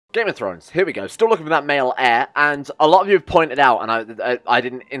Game of Thrones, here we go. Still looking for that male heir, and a lot of you have pointed out, and I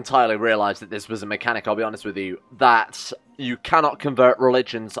didn't entirely realise that this was a mechanic, I'll be honest with you, that you cannot convert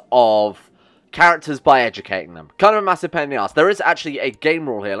religions of characters by educating them. Kind of a massive pain in the ass. There is actually a game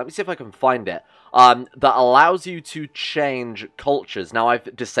rule here, let me see if I can find it, that allows you to change cultures. Now,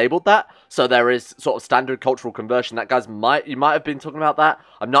 I've disabled that, so there is sort of standard cultural conversion. That, guys, you might have been talking about that.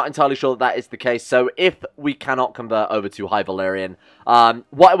 I'm not entirely sure that is the case, so if we cannot convert over to High Valyrian,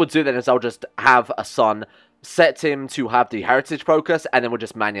 what I would do then is I'll just have a son, set him to have the heritage focus, and then we'll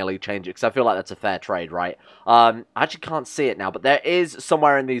just manually change it, because I feel like that's a fair trade, right? I actually can't see it now, but there is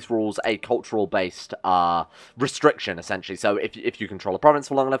somewhere in these rules a cultural-based restriction, essentially. So if you control a province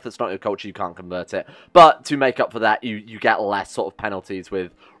for long enough, that's not your culture, you can't convert it. But to make up for that, you get less sort of penalties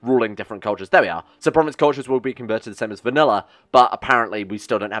with ruling different cultures. There we are. So province cultures will be converted the same as vanilla, but apparently we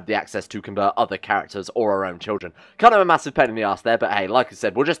still don't have the access to convert other characters or our own children. Kind of a massive pain in the ass there, but hey, like I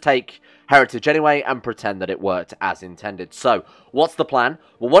said, we'll just take heritage anyway and pretend that it worked as intended. So, what's the plan?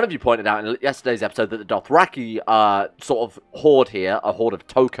 Well, one of you pointed out in yesterday's episode that the Dothraki sort of horde here, a horde of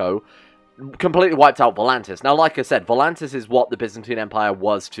Toko, completely wiped out Volantis. Now, like I said, Volantis is what the Byzantine Empire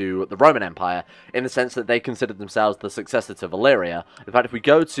was to the Roman Empire, in the sense that they considered themselves the successor to Valyria. In fact, if we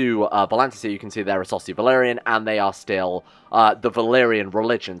go to Volantis here, you can see they're a Saucy Valyrian, and they are still the Valyrian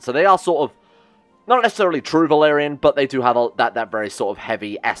religion. So they are sort of not necessarily true Valyrian, but they do have that very sort of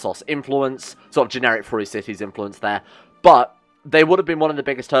heavy Essos influence, sort of generic free cities influence there. But they would have been one of the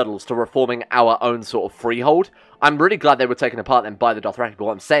biggest hurdles to reforming our own sort of freehold. I'm really glad they were taken apart then by the Dothraki, but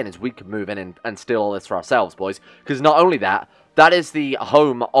what I'm saying is we could move in and steal all this for ourselves, boys. Because not only that, that is the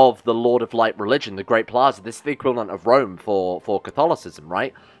home of the Lord of Light religion, the Great Plaza. This is the equivalent of Rome for Catholicism,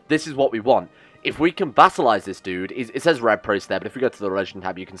 right? This is what we want. If we can vassalize this dude, it says Red Priest there, but if we go to the religion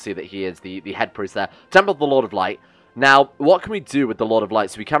tab, you can see that he is the head priest there. Temple of the Lord of Light. Now, what can we do with the Lord of Light?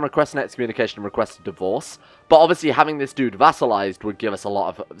 So we can request an excommunication and request a divorce, but obviously having this dude vassalized would give us a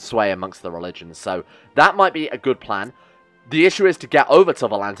lot of sway amongst the religions, so that might be a good plan. The issue is to get over to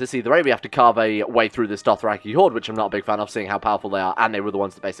Volantis. Either way, we have to carve a way through this Dothraki horde, which I'm not a big fan of, seeing how powerful they are, and they were the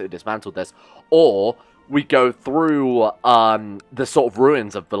ones that basically dismantled this, or we go through the sort of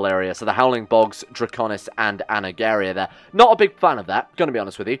ruins of Valyria, so the Howling Bogs, Draconis, and Anagaria there. Not a big fan of that, gonna be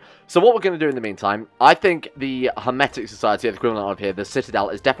honest with you. So what we're going to do in the meantime, I think the Hermetic Society, the equivalent of here, the Citadel,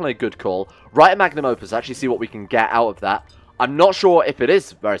 is definitely a good call. Write a Magnum Opus, actually see what we can get out of that. I'm not sure if it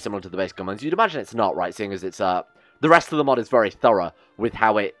is very similar to the base commands. You'd imagine it's not, right, seeing as it's the rest of the mod is very thorough with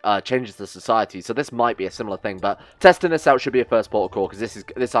how it changes the society, so this might be a similar thing, but testing this out should be a first port of call, because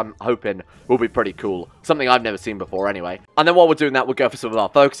this I'm hoping will be pretty cool. Something I've never seen before anyway. And then while we're doing that, we'll go for some of our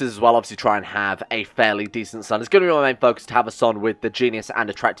focuses as well, obviously try and have a fairly decent son. It's going to be my main focus to have a son with the genius and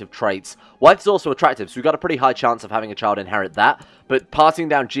attractive traits. Wife is also attractive, so we've got a pretty high chance of having a child inherit that, but passing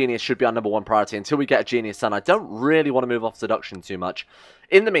down genius should be our #1 priority. Until we get a genius son, I don't really want to move off seduction too much.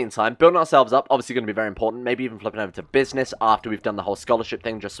 In the meantime, building ourselves up, obviously going to be very important, maybe even flipping over to business after we've done the whole scholarship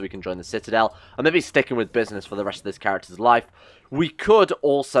thing, just so we can join the Citadel, and maybe sticking with business for the rest of this character's life. We could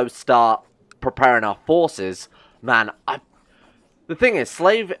also start preparing our forces. Man, the thing is,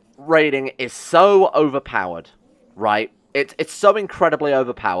 slave raiding is so overpowered, right? It's so incredibly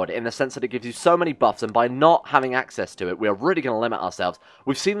overpowered in the sense that it gives you so many buffs, and by not having access to it, we are really going to limit ourselves.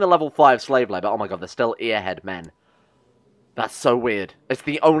 We've seen the level 5 slave labor. Oh my god, they're still earhead men. That's so weird. It's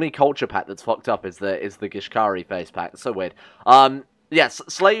the only culture pack that's fucked up is the Gishkari face pack. It's so weird. Yes,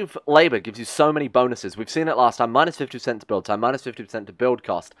 slave labor gives you so many bonuses. We've seen it last time. Minus 50% to build time, minus 50% to build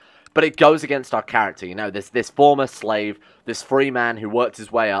cost. But it goes against our character, you know, this former slave, this free man who worked his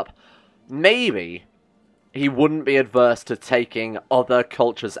way up. Maybe he wouldn't be adverse to taking other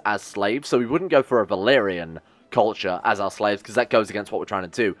cultures as slaves, so we wouldn't go for a Valyrian culture as our slaves, because that goes against what we're trying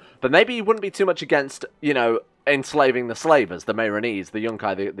to do. But maybe he wouldn't be too much against, you know, enslaving the slavers, the Meyronese, the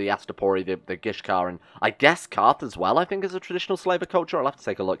Yunkai, the Astapori, the Gishkar, and I guess Karth as well, I think, is a traditional slaver culture. I'll have to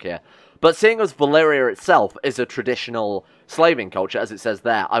take a look here. But seeing as Valyria itself is a traditional slaving culture, as it says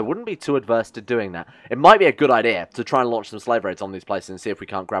there, I wouldn't be too adverse to doing that. It might be a good idea to try and launch some slave raids on these places and see if we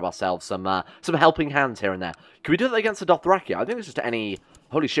can't grab ourselves some helping hands here and there. Can we do that against the Dothraki? I think it's just any...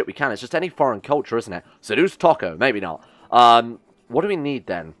 Holy shit, we can. It's just any foreign culture, isn't it? Seduce Toko. Maybe not. What do we need,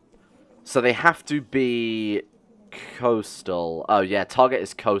 then? So they have to be... coastal. Oh, yeah, target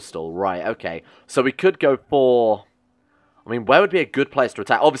is coastal. Right, okay. So we could go for... I mean, where would be a good place to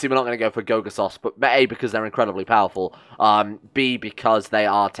attack? Obviously, we're not going to go for Gogasos, but A, because they're incredibly powerful. B, because they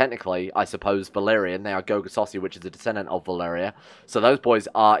are technically, I suppose, Valyrian. They are Gogasosi, which is a descendant of Valyria. So those boys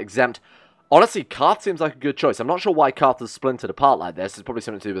are exempt. Honestly, Karth seems like a good choice. I'm not sure why Karth has splintered apart like this. It's probably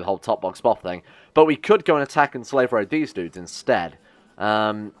something to do with the whole Topbog Spoff thing. But we could go and attack and slave raid these dudes instead.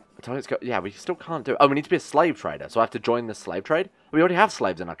 Yeah, we still can't do it. Oh, we need to be a slave trader, so I have to join the slave trade? We already have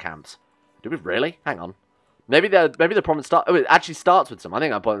slaves in our camps. Do we really? Hang on. Maybe the problem it actually starts with some. I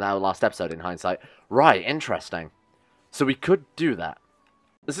think I pointed out last episode in hindsight. Right, interesting. So we could do that.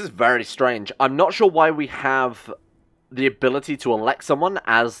 This is very strange. I'm not sure why we have the ability to elect someone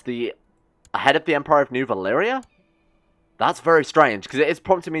as the head of the Empire of New Valyria. That's very strange, because it is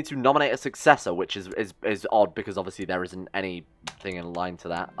prompting me to nominate a successor, which is odd, because obviously there isn't anything in line to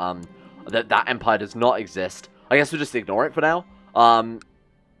that. That empire does not exist. I guess we'll just ignore it for now.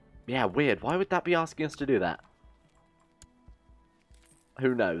 Yeah, weird. Why would that be asking us to do that?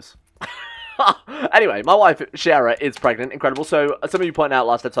 Who knows? Anyway, my wife, Shara, is pregnant. Incredible. So, some of you pointed out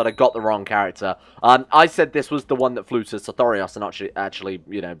last episode I got the wrong character. I said this was the one that flew to Sothorios, and actually,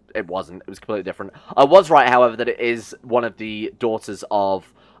 you know, it wasn't. It was completely different. I was right, however, that it is one of the daughters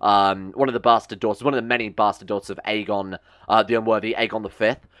of, one of the bastard daughters, one of the many bastard daughters of Aegon, the Unworthy, Aegon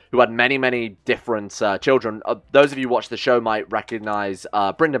V, who had many, many different children. Those of you who watch the show might recognize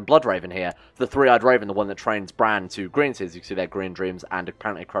Brynden Bloodraven here, the three-eyed raven, the one that trains Bran to Greenseers. You can see their green dreams, and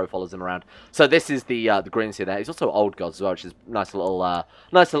apparently Crow follows him around. So this is the Greenseer there. He's also Old Gods as well, which is a nice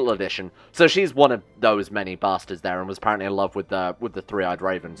little addition. So she's one of those many bastards there, and was apparently in love with the three-eyed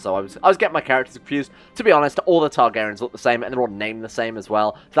raven. So I was getting my characters confused. To be honest, all the Targaryens look the same, and they're all named the same as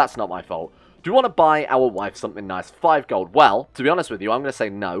well. So that's not my fault. Do we want to buy our wife something nice? 5 gold. Well, to be honest with you, I'm going to say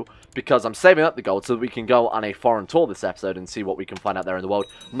no, because I'm saving up the gold so that we can go on a foreign tour this episode and see what we can find out there in the world.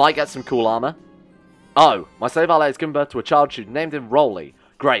 Might get some cool armor. Oh, my slave ally has given birth to a child. She named him Rolly.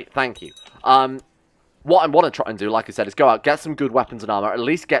 Great, thank you. What I want to try and do, like I said, is go out, get some good weapons and armor, at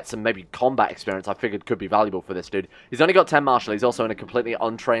least get some maybe combat experience I figured could be valuable for this dude. He's only got 10 martial, he's also in a completely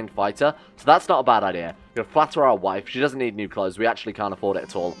untrained fighter, so that's not a bad idea. We're going to flatter our wife. She doesn't need new clothes. We actually can't afford it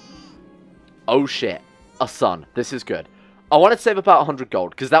at all. Oh shit, a son. This is good. I want to save about 100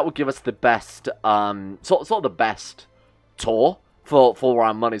 gold, because that will give us the best, sort of the best tour for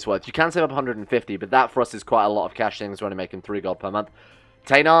our money's worth. You can save up 150, but that for us is quite a lot of cash, things we're only making 3 gold per month.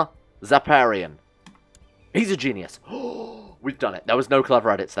 Brapaeryan Zapaeryan. He's a genius. We've done it. There was no clever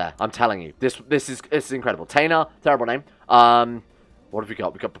edits there. I'm telling you. This is incredible. Taina, terrible name. What have we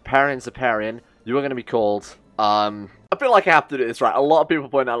got? We've got Brapaeryan Zapaeryan. You are going to be called... I feel like I have to do this right. A lot of people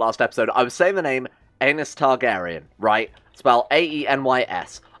pointed out last episode. I was saying the name Aenys Targaryen, right? Spelled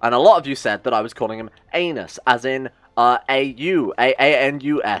A-E-N-Y-S. And a lot of you said that I was calling him Anus, as in A-U-A-A-N-U-S.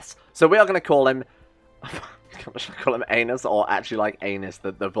 So we are going to call him... Should I call him Anus, or actually like Anus,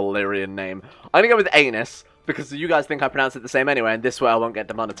 the Valyrian name? I'm going to go with Anus, because you guys think I pronounce it the same anyway, and this way I won't get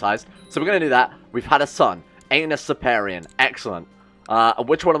demonetized. So we're going to do that. We've had a son, Aenys Zapaeryan. Excellent.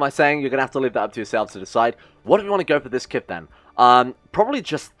 Which one am I saying? You're going to have to leave that up to yourselves to decide. What do we want to go for this kid then? Probably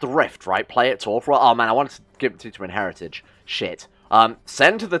just thrift, right? Play it tall for... Oh man, I wanted to give it to in heritage. Shit.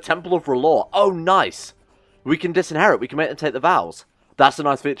 Send to the Temple of R'hllor. Oh, nice. We can disinherit. We can make them take the vows. That's a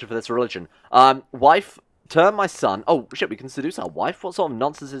nice feature for this religion. Wife, turn my son... Oh, shit, we can seduce our wife? What sort of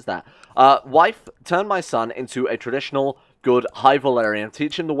nonsense is that? Wife, turn my son into a traditional... good High Valyrian,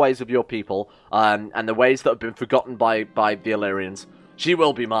 teach him the ways of your people, and the ways that have been forgotten by the Illyrians. She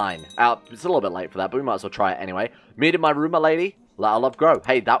will be mine. It's a little bit late for that, but we might as well try it anyway. Meet in my room, my lady. Let our love grow.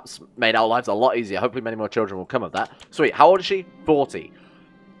 Hey, that's made our lives a lot easier. Hopefully many more children will come of that. Sweet. How old is she? 40.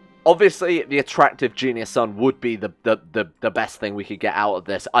 Obviously, the attractive genius son would be the best thing we could get out of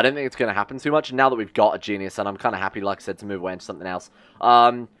this. I don't think it's going to happen too much. Now that we've got a genius son, I'm kind of happy, like I said, to move away into something else.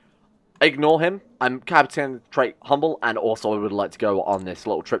 Ignore him. I'm captain trait humble, and also I would like to go on this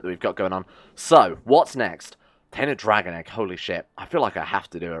little trip that we've got going on. So, what's next? Tame a dragon egg. Holy shit. I feel like I have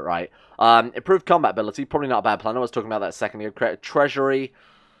to do it, right? Improved combat ability. Probably not a bad plan. I was talking about that a second ago. Create a treasury.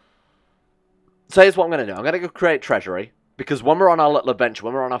 So here's what I'm going to do. I'm going to go create treasury. Because when we're on our little adventure,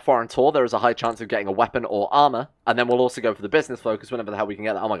 when we're on our foreign tour, there is a high chance of getting a weapon or armor. And then we'll also go for the business focus whenever the hell we can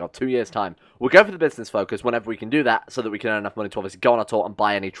get that. Oh my god, 2 years' time. We'll go for the business focus whenever we can do that, so that we can earn enough money to obviously go on our tour and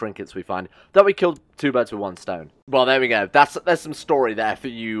buy any trinkets we find. That we killed 2 birds with 1 stone. Well, there we go. There's some story there for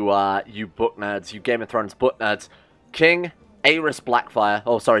you, you book nerds, you Game of Thrones book nerds. King Aerys Blackfire.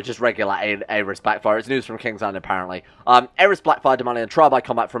 Oh, sorry, just regular Aerys Blackfire. It's news from King's Land, apparently. Aerys Blackfire demanding a trial by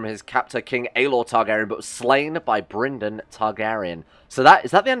combat from his captor, King Aelor Targaryen, but was slain by Brynden Targaryen. So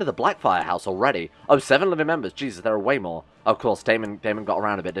is that the end of the Blackfire house already? Oh, 7 living members. Jesus, there are way more. Of course, Daemon got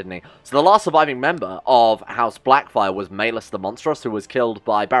around a bit, didn't he? So the last surviving member of House Blackfire was Malus the Monstrous, who was killed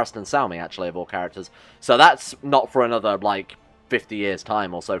by Barristan Selmy, actually, of all characters. So that's not for another, like, 50 years'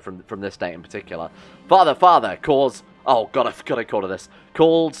 time or so from this date in particular. Father, cause... Oh, God, I forgot I called her this.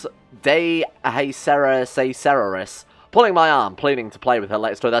 Called De Haceris, pulling my arm, pleading to play with her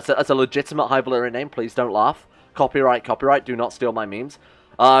latest toy. That's a legitimate High Valyrian name, please don't laugh. Copyright, copyright, do not steal my memes.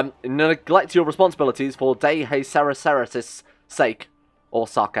 Neglect your responsibilities for Dei Heiseraceris' sake. Or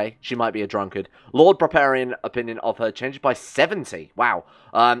sake. She might be a drunkard. Lord Brapaeryan opinion of her changed by 70. Wow.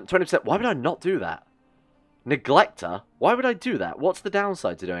 20%. Why would I not do that? Neglect her? Why would I do that? What's the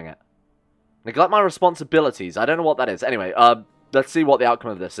downside to doing it? Neglect my responsibilities. I don't know what that is. Anyway, let's see what the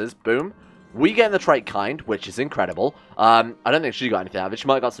outcome of this is. Boom. We gain the trait kind, which is incredible. I don't think she got anything out of it. She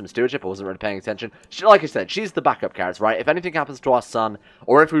might have got some stewardship. I wasn't really paying attention. Like I said, she's the backup character, right? If anything happens to our son,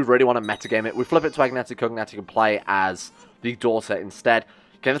 or if we really want to metagame it, we flip it to Agnetic Cognatic and play as the daughter instead.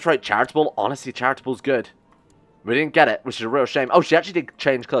 Gain the trait charitable. Honestly, charitable's good. We didn't get it, which is a real shame. Oh, she actually did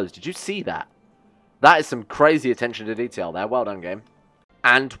change clothes. Did you see that? That is some crazy attention to detail there. Well done, game.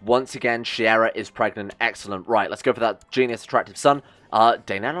 And once again, Shiera is pregnant. Excellent. Right, let's go for that genius attractive son.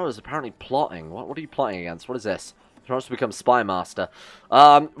 Dainano is apparently plotting. What are you plotting against? What is this? She wants to become spy master.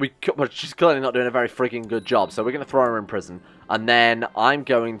 She's clearly not doing a very freaking good job, so we're going to throw her in prison. And then I'm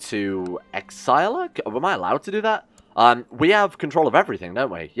going to exile her? Am I allowed to do that? We have control of everything,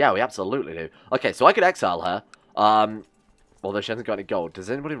 don't we? Yeah, we absolutely do. Okay, so I could exile her. Although she hasn't got any gold.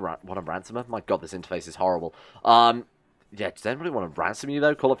 Does anybody want to ransom her? My god, this interface is horrible. Yeah, does anybody want to ransom you,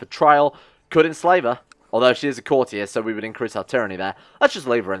 though? Call her for trial. Could enslave her. Although she is a courtier, so we would increase our tyranny there. Let's just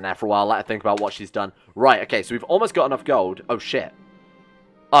leave her in there for a while. Let her think about what she's done. Right, okay, so we've almost got enough gold. Oh, shit.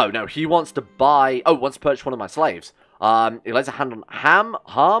 Oh, no, he wants to buy... Oh, wants to purchase one of my slaves. He lays a hand on...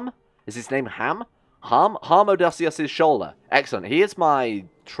 Harm? Is his name Ham? Harm Odysseus' shoulder. Excellent. He is my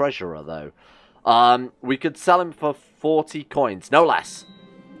treasurer, though. We could sell him for 40 coins. No less.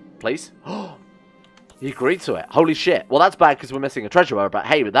 Please? He agreed to it. Holy shit. Well, that's bad because we're missing a treasurer, but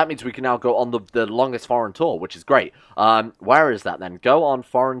hey, that means we can now go on the longest foreign tour, which is great. Where is that then? Go on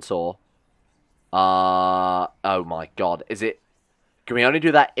foreign tour. Oh my god. Is it... Can we only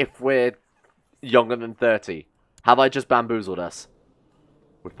do that if we're younger than 30? Have I just bamboozled us?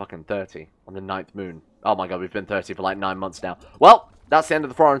 We're fucking 30 on the 9th moon. Oh my god, we've been 30 for like 9 months now. Well, that's the end of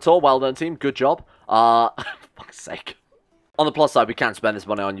the foreign tour. Well done, team. Good job. For fuck's sake. On the plus side, we can spend this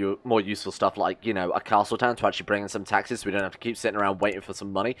money on more useful stuff like, you know, a castle town to actually bring in some taxes so we don't have to keep sitting around waiting for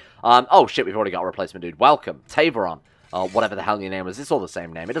some money. Oh shit, we've already got a replacement dude. Welcome. Taveron. Whatever the hell your name is. It's all the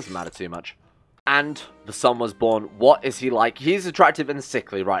same name. It doesn't matter too much. And the son was born. What is he like? He's attractive and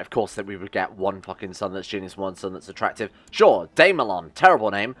sickly, right? Of course that we would get one fucking son that's genius, one son that's attractive. Sure, Daemelon.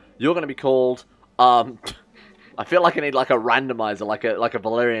 Terrible name. You're going to be called, I feel like I need like a randomizer, like a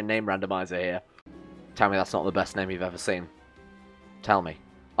Valyrian name randomizer here. Tell me that's not the best name you've ever seen. Tell me.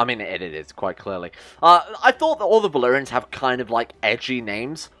 I mean, it is, quite clearly. I thought that all the Valyrians have kind of, like, edgy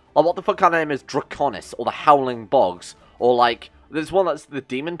names. Like, what the fuck kind of name is Draconis, or the Howling Bogs, or, like, there's one that's the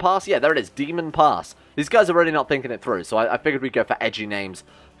Demon Pass? Yeah, there it is, Demon Pass. These guys are really not thinking it through, so I figured we'd go for edgy names.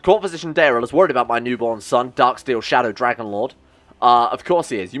 Court Physician Daryl is worried about my newborn son, Darksteel Shadow Dragonlord. Of course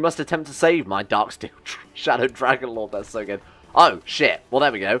he is. You must attempt to save my Darksteel Shadow Dragonlord. That's so good. Oh, shit. Well,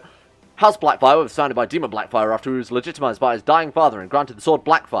 there we go. House Blackfire was founded by Demon Blackfire after he was legitimized by his dying father and granted the sword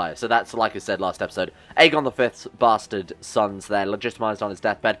Blackfire. So that's, like I said last episode, Aegon V's bastard sons there, legitimized on his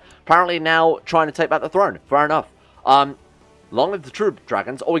deathbed. Apparently now trying to take back the throne. Fair enough. Long live the true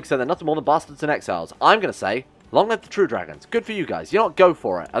dragons, or we can say they're nothing more than bastards and exiles. I'm going to say, long live the true dragons. Good for you guys. You don't go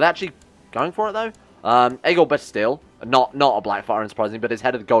for it. Are they actually going for it, though? Aegon Besteel, not a Blackfire, unsurprisingly, but is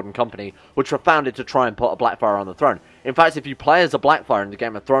head of the Golden Company, which were founded to try and put a Blackfire on the throne. In fact, if you play as a Blackfire in the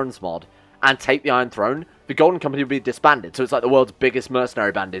Game of Thrones mod and take the Iron Throne, the Golden Company will be disbanded. So it's like the world's biggest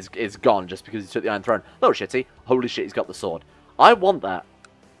mercenary band is gone just because he took the Iron Throne. Little shitty. Holy shit, he's got the sword. I want that.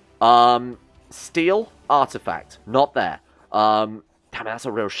 Steel artifact. Not there. Damn it, that's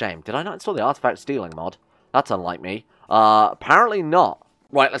a real shame. Did I not install the artifact stealing mod? That's unlike me. Apparently not.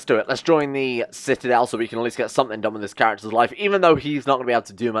 Right, let's do it. Let's join the Citadel so we can at least get something done with this character's life. Even though he's not going to be able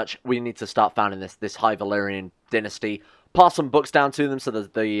to do much, we need to start founding this High Valyrian dynasty. Pass some books down to them so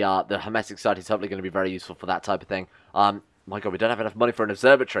that the Hermetic Society is hopefully going to be very useful for that type of thing. My god, we don't have enough money for an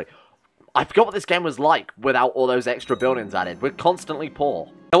observatory. I forgot what this game was like without all those extra buildings added. We're constantly poor.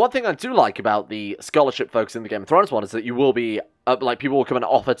 Now, one thing I do like about the scholarship folks in the Game of Thrones one is that you will be, like, people will come and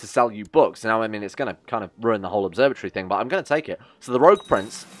offer to sell you books. Now, I mean, it's going to kind of ruin the whole observatory thing, but I'm going to take it. So the Rogue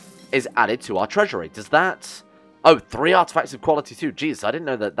Prince is added to our treasury. Does that... Oh, 3 artifacts of quality too. Jeez, I didn't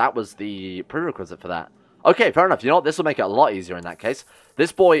know that that was the prerequisite for that. Okay, fair enough. You know what? This will make it a lot easier in that case.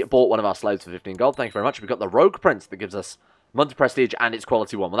 This boy bought one of our slaves for 15 gold. Thank you very much. We've got the Rogue Prince that gives us Monte Prestige and it's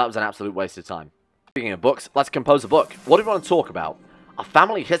quality 1. Well, that was an absolute waste of time. Speaking of books, let's compose a book. What do we want to talk about? A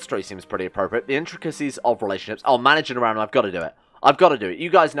family history seems pretty appropriate. The intricacies of relationships. Oh, managing around, I've got to do it. I've got to do it. You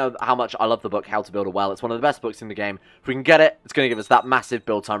guys know how much I love the book, How to Build a Well. It's one of the best books in the game. If we can get it, it's going to give us that massive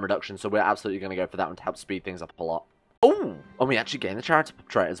build time reduction, so we're absolutely going to go for that one to help speed things up a lot. Oh, and we actually gained the charitable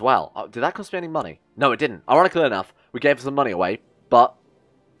trait as well. Oh, did that cost me any money? No, it didn't. Ironically enough, we gave some money away, but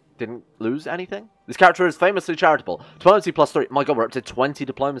didn't lose anything. This character is famously charitable. Diplomacy +3. My god, we're up to 20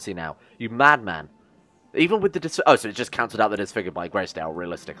 diplomacy now. You madman. Even with the oh, so it just cancelled out the disfigured by Greysdale,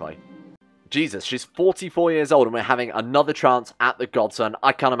 realistically. Jesus, she's 44 years old and we're having another chance at the Godson.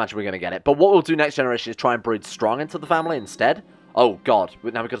 I can't imagine we're going to get it. But what we'll do next generation is try and breed strong into the family instead. Oh god,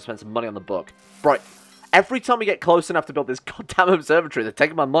 now we've got to spend some money on the book. Right. Every time we get close enough to build this goddamn observatory, they're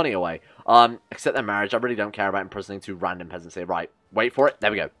taking my money away. Except their marriage. I really don't care about imprisoning two random peasants here. Right, wait for it.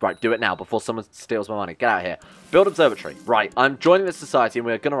 There we go. Right, do it now before someone steals my money. Get out of here. Build observatory. Right, I'm joining this society and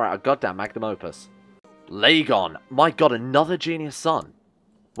we're going to write a goddamn magnum opus. Lagon. My god, another genius son.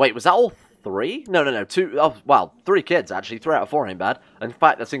 Wait, was that all 3? No, 2. Oh, wow, 3 kids, actually. 3 out of 4 ain't bad. In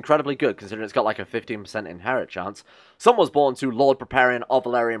fact, that's incredibly good, considering it's got like a 15% inherit chance. Son was born to Lord Brapaeryan of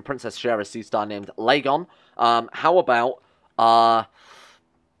Valyria and Princess Shara Seastar named Lagon. How about,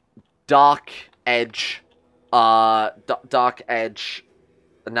 Dark Edge, Dark Edge.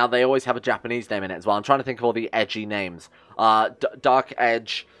 Now, they always have a Japanese name in it as well. I'm trying to think of all the edgy names. Dark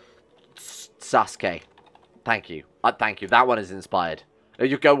Edge Sasuke. Thank you. Thank you. That one is inspired.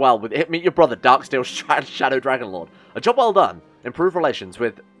 You go well with it. Meet your brother, Darksteel Shadow Dragonlord. A job well done. Improve relations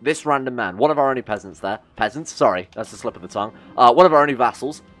with this random man. One of our only peasants there. Peasants? Sorry, that's a slip of the tongue. One of our only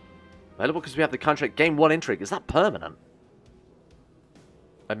vassals. Available because we have the contract. Game 1 intrigue. Is that permanent?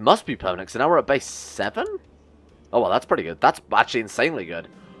 It must be permanent, because now we're at base 7? Oh, well, that's pretty good. That's actually insanely good.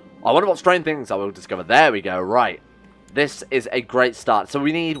 I wonder what strange things I will discover. There we go. Right. This is a great start. So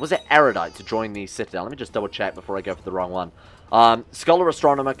we need, was it Erudite to join the Citadel? Let me just double check before I go for the wrong one. Scholar,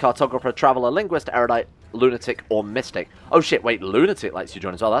 Astronomer, Cartographer, Traveler, Linguist, Erudite, Lunatic, or Mystic. Oh shit, wait, Lunatic lets you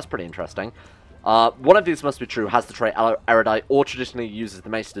join as well. That's pretty interesting. One of these must be true, has the trait Erudite, or traditionally uses the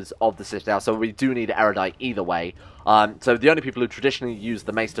Maesters of the Citadel, so we do need Erudite either way. So the only people who traditionally use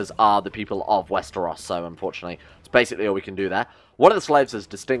the Maesters are the people of Westeros, so unfortunately, it's basically all we can do there. One of the slaves has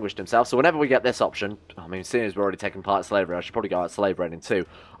distinguished himself, so whenever we get this option, I mean, seeing as we're already taking part in slavery, I should probably go out slave raiding too.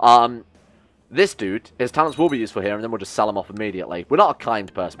 This dude, his talents will be useful here, and then we'll just sell him off immediately. We're not a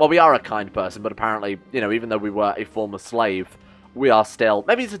kind person. Well, we are a kind person, but apparently, you know, even though we were a former slave, we are still...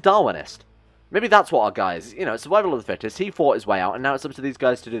 Maybe he's a Darwinist. Maybe that's what our guy is. You know, survival of the fittest. He fought his way out, and now it's up to these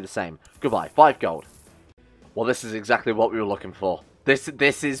guys to do the same. Goodbye. 5 gold. Well, this is exactly what we were looking for. This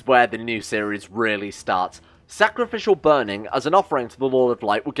is where the new series really starts. Sacrificial burning as an offering to the Lord of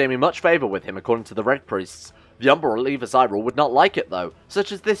Light would gain me much favour with him, according to the Red Priests. The Unbeliever Zyril would not like it, though,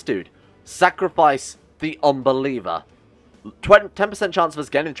 such as this dude. Sacrifice the Unbeliever. 10% chance of us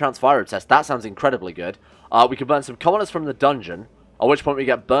getting the Transfire test. That sounds incredibly good. We can burn some commoners from the dungeon, at which point we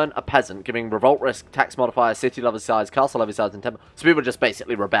get burn a peasant, giving revolt risk, tax modifier, city levy size, castle levy size, and temple. So people just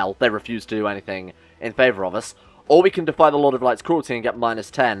basically rebel. They refuse to do anything in favour of us. Or we can defy the Lord of Light's cruelty and get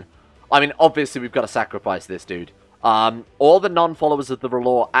 -10. I mean, obviously we've got to sacrifice this dude. All the non-followers of the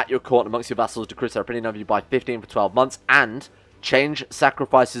R'hllor at your court and amongst your vassals decrease their opinion of you by 15 for 12 months, and change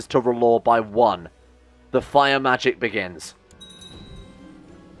sacrifices to R'hllor by 1. The fire magic begins.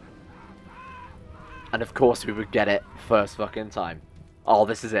 And of course we would get it first fucking time. Oh,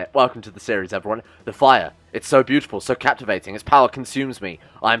 this is it. Welcome to the series, everyone. The fire. It's so beautiful, so captivating. Its power consumes me.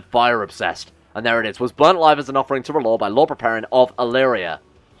 I'm fire obsessed. And there it is. Was burnt alive as an offering to R'hllor by Lord Brapaeryan of Elyria.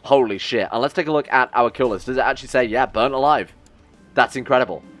 Holy shit. And let's take a look at our kill list. Does it actually say, yeah, burnt alive? That's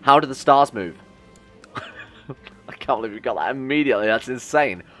incredible. How do the stars move? I can't believe we got that immediately. That's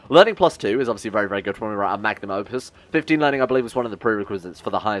insane. Learning +2 is obviously very, very good when we write our magnum opus. 15 learning, I believe, was one of the prerequisites for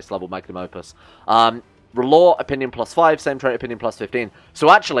the highest level magnum opus. R'hllor, opinion +5, same trait, opinion +15.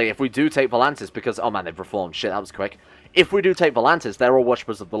 So actually, if we do take Volantis, because, oh man, they've reformed. Shit, that was quick. If we do take Volantis, they're all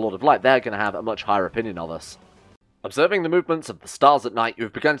worshippers of the Lord of Light. They're going to have a much higher opinion of us. Observing the movements of the stars at night,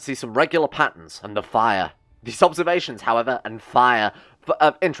 you've begun to see some regular patterns, and the fire. These observations, however, and fire,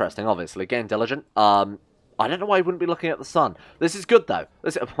 interesting, obviously, getting diligent. I don't know why you wouldn't be looking at the sun. This is good, though.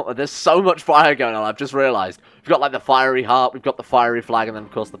 There's so much fire going on, I've just realised. We've got, like, the fiery heart, we've got the fiery flag, and then,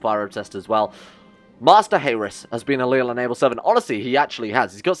 of course, the fire obsessed as well. Master Hayris has been a loyal and able servant. Honestly, he actually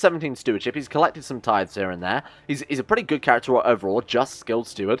has. He's got 17 stewardship. He's collected some tithes here and there. He's a pretty good character overall, just skilled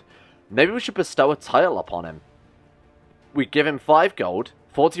steward. Maybe we should bestow a title upon him. We give him 5 gold,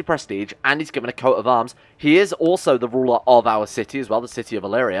 40 prestige, and he's given a coat of arms. He is also the ruler of our city as well, the city of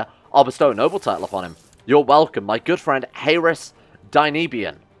Elyria. I'll bestow a noble title upon him. You're welcome, my good friend Hayris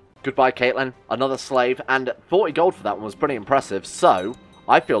Dinebian. Goodbye, Caitlin. Another slave, and 40 gold for that one was pretty impressive. So,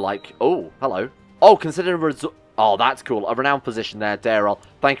 I feel like... Oh, hello. Oh, consider Oh, that's cool. A renowned position there, Daryl.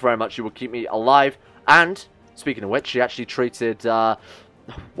 Thank you very much. You will keep me alive. And, speaking of which, she actually treated...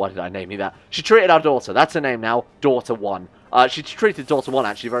 why did I name you that? She treated our daughter. That's her name now. Daughter 1. She treated Daughter 1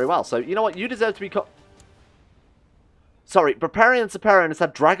 actually very well. So, you know what? You deserve to be... Sorry, Brapaeryan Zapaeryan has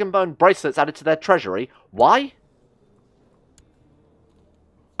had Dragonbone bracelets added to their treasury. Why?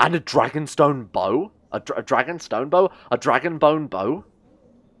 And a Dragonstone bow? A Dragonstone bow? A Dragonbone bow?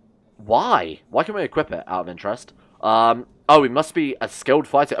 Why? Why can't we equip it, out of interest? Oh, we must be a skilled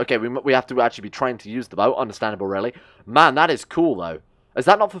fighter. Okay, we have to actually be trained to use the bow. Understandable, really. Man, that is cool, though. Has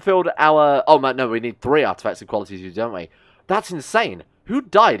that not fulfilled our... Oh, man, no, we need 3 artifacts and qualities, don't we? That's insane. Who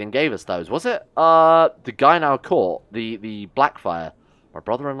died and gave us those? Was it, the guy in our court? The Blackfire? My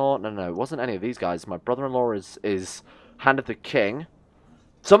brother-in-law? No, it wasn't any of these guys. My brother-in-law is Hand of the King.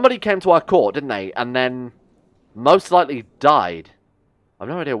 Somebody came to our court, didn't they? And then most likely died. I've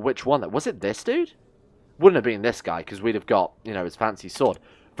no idea which one. Was it this dude? Wouldn't have been this guy, because we'd have got, you know, his fancy sword.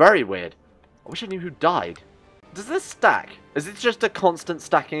 Very weird. I wish I knew who died. Does this stack? Is it just a constant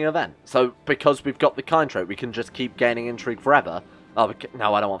stacking event? So, because we've got the kind trait, we can just keep gaining intrigue forever? Oh,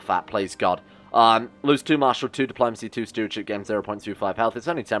 no, I don't want fat, please God. Lose 2 martial, 2 diplomacy, 2 stewardship, gain 0.25 health. It's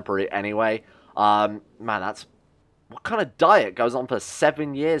only temporary anyway. Man, that's... What kind of diet goes on for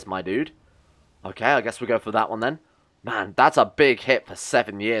 7 years, my dude? Okay, I guess we go for that one then. Man, that's a big hit for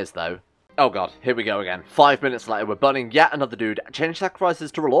 7 years, though. Oh god, here we go again. 5 minutes later, we're burning yet another dude. Change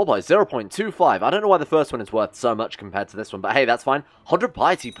sacrifices to R'hllor by 0.25. I don't know why the first one is worth so much compared to this one, but hey, that's fine. 100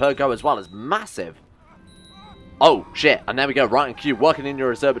 piety per go as well is massive. Oh, shit. And there we go, right in queue, working in your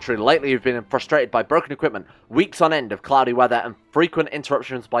observatory. Lately, you've been frustrated by broken equipment, weeks on end of cloudy weather, and frequent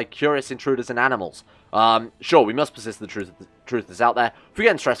interruptions by curious intruders and animals. Sure, we must persist the truth is out there. If you're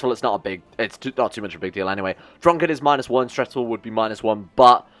getting stressful, it's not not too much of a big deal anyway. Drunkard is -1, stressful would be -1,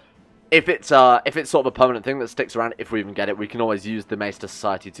 but if it's sort of a permanent thing that sticks around, if we even get it, we can always use the Maester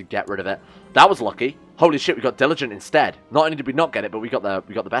Society to get rid of it. That was lucky. Holy shit, we got Diligent instead. Not only did we not get it, but we got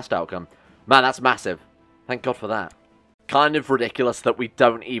the best outcome. Man, that's massive. Thank God for that. Kind of ridiculous that we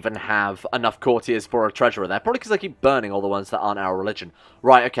don't even have enough courtiers for a treasurer there. Probably because I keep burning all the ones that aren't our religion.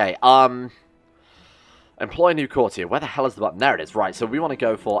 Right, okay. Employ a new courtier. Where the hell is the button? There it is. Right, so we want to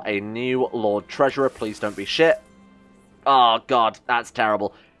go for a new Lord Treasurer. Please don't be shit. Oh, God. That's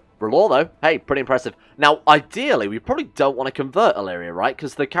terrible. R'hllor, though. Hey, pretty impressive. Now, ideally, we probably don't want to convert Elyria, right?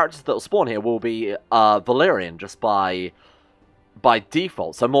 Because the characters that will spawn here will be Valyrian just by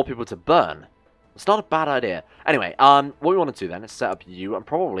default. So more people to burn. It's not a bad idea. Anyway, what we want to do then is set up you and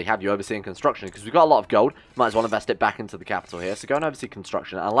probably have you overseeing construction because we've got a lot of gold. Might as well invest it back into the capital here. So go and oversee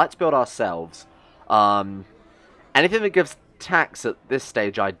construction and let's build ourselves anything that gives tax at this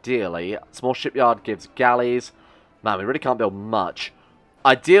stage, ideally. Small shipyard gives galleys. Man, we really can't build much.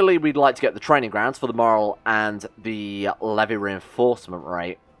 Ideally, we'd like to get the training grounds for the moral and the levy reinforcement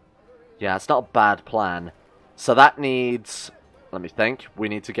rate. Yeah, it's not a bad plan. So that needs... Let me think. We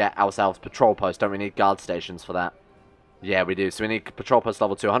need to get ourselves patrol posts. Don't we need guard stations for that? Yeah, we do. So we need patrol post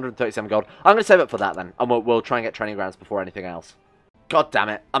level 2, 137 gold. I'm going to save it for that then. And we'll try and get training grounds before anything else. God damn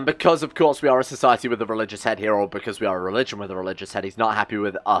it. And because, of course, we are a society with a religious head here, or because we are a religion with a religious head, he's not happy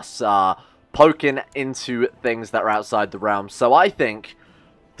with us poking into things that are outside the realm. So I think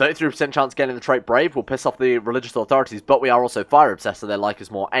 33% chance of getting the trait Brave will piss off the religious authorities, but we are also fire obsessed, so they like us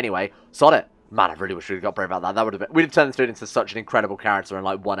more anyway. Sod it. Man, I really wish we'd got Brave about that. That would have been... We'd have turned this dude into such an incredible character in,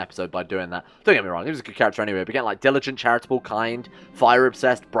 like, 1 episode by doing that. Don't get me wrong, he was a good character anyway, but getting, like, diligent, charitable, kind,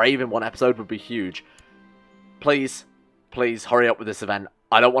 fire-obsessed, brave in 1 episode would be huge. Please, please, hurry up with this event.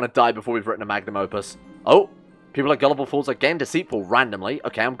 I don't want to die before we've written a magnum opus. Oh, people like Gullible Fools are game deceitful randomly.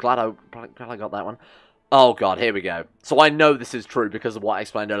 Okay, I'm glad I got that one. Oh, God, here we go. So I know this is true because of what I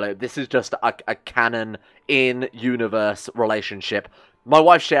explained earlier. This is just a canon in-universe relationship. My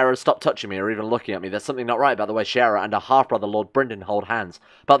wife, Shara, stopped touching me or even looking at me. There's something not right about the way Shara and her half-brother, Lord Brynden, hold hands.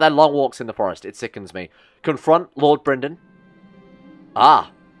 About their long walks in the forest. It sickens me. Confront Lord Brynden.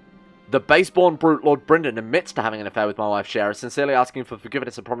 Ah. The base-born brute Lord Brynden admits to having an affair with my wife, Shara, sincerely asking for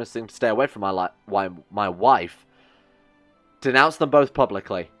forgiveness and promising to stay away from my wife. Denounce them both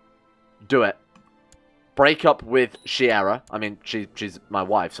publicly. Do it. Break up with Shara. I mean, she's my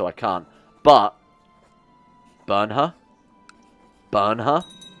wife, so I can't. But burn her. Burn her.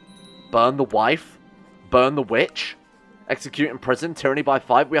 Burn the wife. Burn the witch. Execute in prison. Tyranny by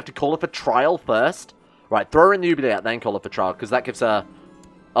 5. We have to call her for trial first. Right, throw her in the oubliette, then call her for trial, because that gives her...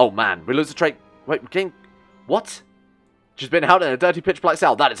 Oh, man. We lose a trait... Wait, we're getting... What? She's been held in a dirty pitch-black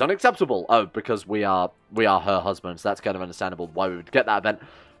cell. That is unacceptable. Oh, because we are her husbands. That's kind of understandable why we would get that event.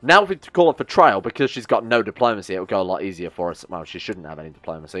 Now if we call her for trial, because she's got no diplomacy, it will go a lot easier for us. Well, she shouldn't have any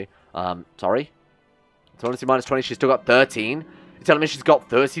diplomacy. Sorry? Diplomacy minus 20, she's still got 13. You're telling me she's got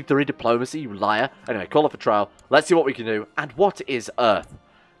 33 diplomacy, you liar. Anyway, call her for trial. Let's see what we can do. And what is Earth?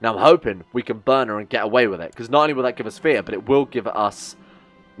 Now, I'm hoping we can burn her and get away with it. Because not only will that give us fear, but it will give us...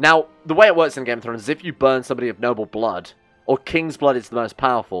 Now, the way it works in Game of Thrones is if you burn somebody of noble blood, or king's blood is the most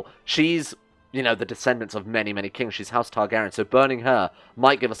powerful, she's, you know, the descendants of many, many kings. She's House Targaryen, so burning her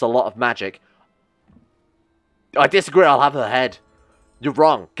might give us a lot of magic. I disagree, I'll have her head. You're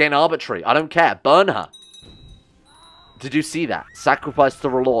wrong. Gain arbitrary. I don't care. Burn her. Did you see that? Sacrifice to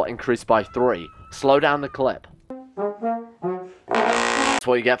R'hllor increased by 3. Slow down the clip. That's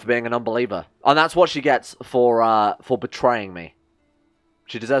what you get for being an unbeliever. And that's what she gets for betraying me.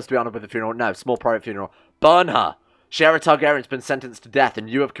 She deserves to be honored with a funeral. No, small private funeral. Burn her. Shaera Targaryen's been sentenced to death, and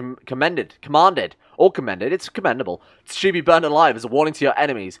you have commanded, it's commendable. She be burned alive as a warning to your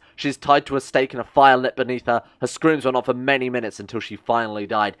enemies. She's tied to a stake and a fire lit beneath her. Her screams went on for many minutes until she finally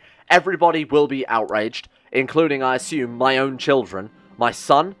died. Everybody will be outraged, including, I assume, my own children. My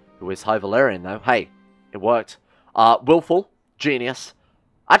son, who is High Valyrian, though. Hey, it worked. Willful, genius.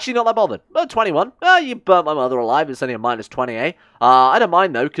 Actually, not that bothered. 21. You burnt my mother alive. It's only a minus 20, eh? I don't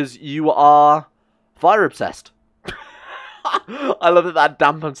mind, though, because you are fire-obsessed. I love that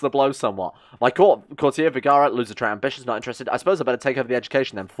dampens the blow somewhat. My courtier, Vigara, loser trait, ambitious, not interested. I suppose I better take over the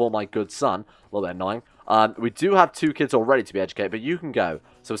education then for my good son. A little bit annoying. We do have 2 kids already to be educated, but you can go.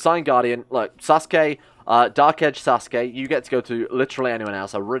 So, Assigned Guardian, look, Sasuke, Dark Edge Sasuke, you get to go to literally anyone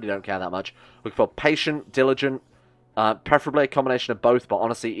else. I really don't care that much. Look for patient, diligent, preferably a combination of both, but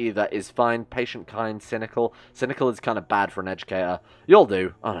honestly, either is fine. Patient, kind, cynical. Cynical is kind of bad for an educator. You'll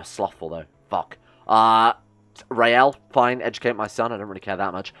do. Oh, no, slothful, though. Fuck. Rael, fine, educate my son, I don't really care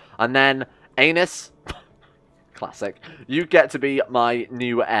that much. And then, Anus, classic, you get to be my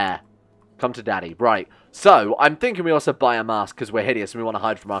new heir. Come to daddy. Right, so, I'm thinking we also buy a mask because we're hideous and we want to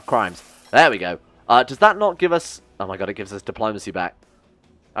hide from our crimes. There we go. Does that not give us... Oh my god, it gives us diplomacy back.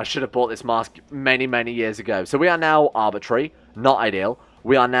 I should have bought this mask many, many years ago. So we are now arbitrary, not ideal.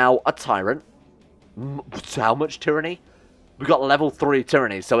 We are now a tyrant. How much tyranny? We've got level 3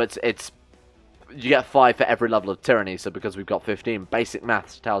 tyranny, so it's you get 5 for every level of tyranny, so because we've got 15, basic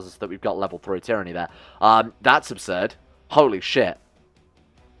maths tells us that we've got level 3 tyranny there. That's absurd. Holy shit.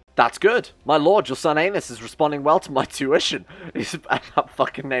 That's good. My lord, your son Anus is responding well to my tuition. He's that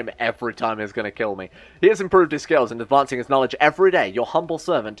fucking name every time he's going to kill me. He has improved his skills and advancing his knowledge every day. Your humble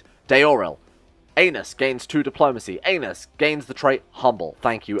servant, Daoril. Anus gains 2 diplomacy. Anus gains the trait humble.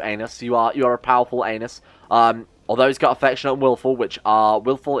 Thank you, Anus. You are a powerful Anus. Although he's got affectionate and willful, which are...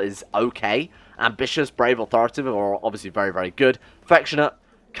 Willful is okay. Ambitious, brave, authoritative are obviously very, very good. Affectionate,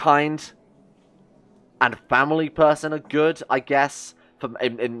 kind, and family person are good, I guess,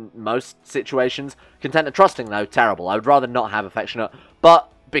 in most situations. Content and trusting, though, terrible. I would rather not have affectionate,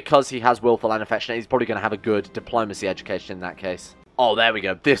 but because he has willful and affectionate, he's probably going to have a good diplomacy education in that case. Oh, there we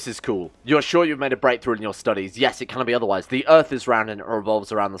go. This is cool. You're sure you've made a breakthrough in your studies? Yes, it cannot be otherwise. The Earth is round and it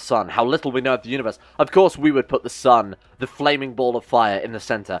revolves around the sun. How little we know of the universe. Of course, we would put the sun, the flaming ball of fire, in the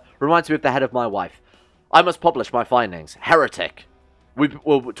center. Reminds me of the head of my wife. I must publish my findings. Heretic.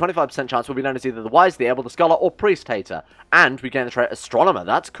 Well, 25% chance we'll be known as either the wise, the able, the scholar, or priest hater. And we gain the trait astronomer.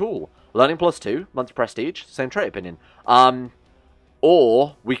 That's cool. Learning +2, month's prestige, same trait opinion.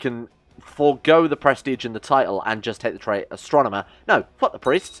 Or we can forego the prestige in the title and just take the trait astronomer. No, fuck the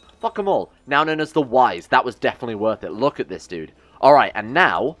priests. Fuck them all. Now known as the wise. That was definitely worth it. Look at this dude. Alright, and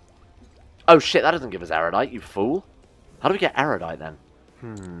now... Oh shit, that doesn't give us erudite, you fool. How do we get erudite then?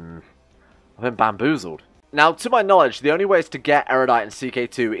 I've been bamboozled. Now, to my knowledge, the only ways to get erudite in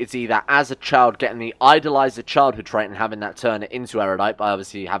CK2 is either as a child getting the idolizer childhood trait and having that turn into erudite by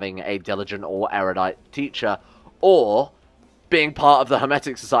obviously having a diligent or erudite teacher, or being part of the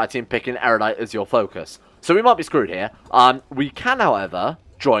Hermetic Society and picking erudite as your focus. So we might be screwed here. We can, however,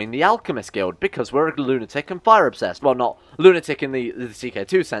 join the Alchemist Guild because we're a lunatic and fire obsessed. Well, not lunatic in the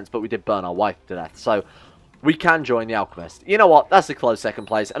CK2 sense, but we did burn our wife to death. So we can join the Alchemist. You know what? That's a close second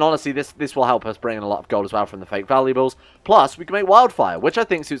place. And honestly, this will help us bring in a lot of gold as well from the fake valuables. Plus, we can make Wildfire, which I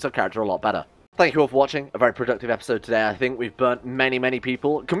think suits our character a lot better. Thank you all for watching. A very productive episode today. I think we've burnt many, many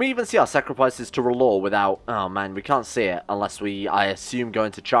people. Can we even see our sacrifices to R'hllor without... Oh, man, we can't see it unless we, I assume, go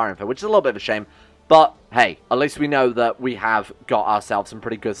into Char info, which is a little bit of a shame. But, hey, at least we know that we have got ourselves some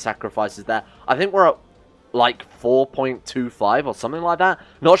pretty good sacrifices there. I think we're at, like, 4.25 or something like that.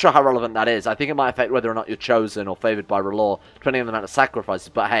 Not sure how relevant that is. I think it might affect whether or not you're chosen or favoured by R'hllor, depending on the amount of sacrifices.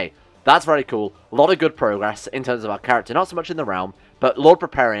 But, hey, that's very cool. A lot of good progress in terms of our character. Not so much in the realm, but Lord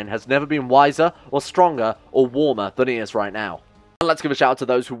Brapaeryan has never been wiser or stronger or warmer than he is right now. And let's give a shout out to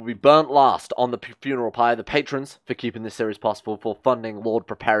those who will be burnt last on the funeral pyre, the patrons for keeping this series possible, for funding Lord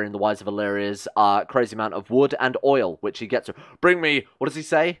Brapaeryan, the Wise of Valyria's crazy amount of wood and oil, which he gets to. Bring me, what does he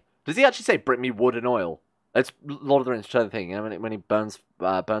say? Does he actually say, bring me wood and oil? It's Lord of the Rings thing, you know, when he burns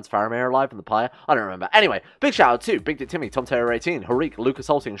Faramir alive in the pyre? I don't remember. Anyway, big shout out to Big Dick Timmy, Tom Taylor 18, Harik, Lucas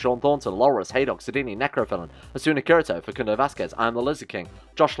Holting, Sean Thornton, Loris, Haydock, Sidini, Necrophilin, Asuna Kirito, Facundo Vasquez, I am the Lizard King,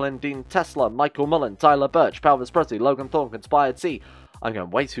 Josh Lynn, Dean Tesla, Michael Mullen, Tyler Birch, Palvis Presley, Logan Thorne, Conspired C. I'm going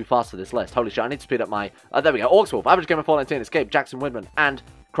way too fast for this list. Holy shit, I need to speed up my... there we go. Orcswolf, Average Gamer 419, Escape, Jackson Widman, and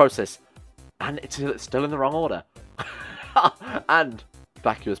Croesus. And it's still in the wrong order. And...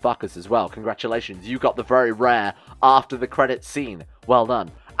 Vacuous Bacchus as well. Congratulations, you got the very rare after the credits scene. Well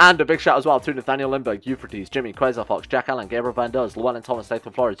done. And a big shout as well to Nathaniel Lindbergh, Euphrates, Jimmy, Quasar Fox, Jack Allen, Gabriel Van Duz, Llewellyn Thomas,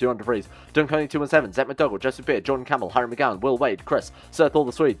 Nathan Flores, Duran DeVries, Duncan 217, Zet McDougall, Joseph Beard, Jordan Campbell, Harry McGowan, Will Wade, Chris, Sir Thor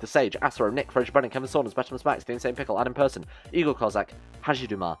the Swede, The Sage, Astro, Nick, Fraser Brennan, Kevin Saunders, Betimus Max, Dean St. Pickle, Adam Person, Eagle Kozak, Haji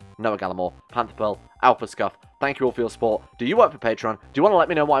Dumar, Noah Gallimore, Panther Pearl, Alpha Scuff. Thank you all for your support. Do you work for Patreon? Do you want to let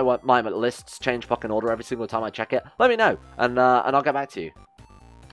me know why my lists change fucking order every single time I check it? Let me know, and I'll get back to you.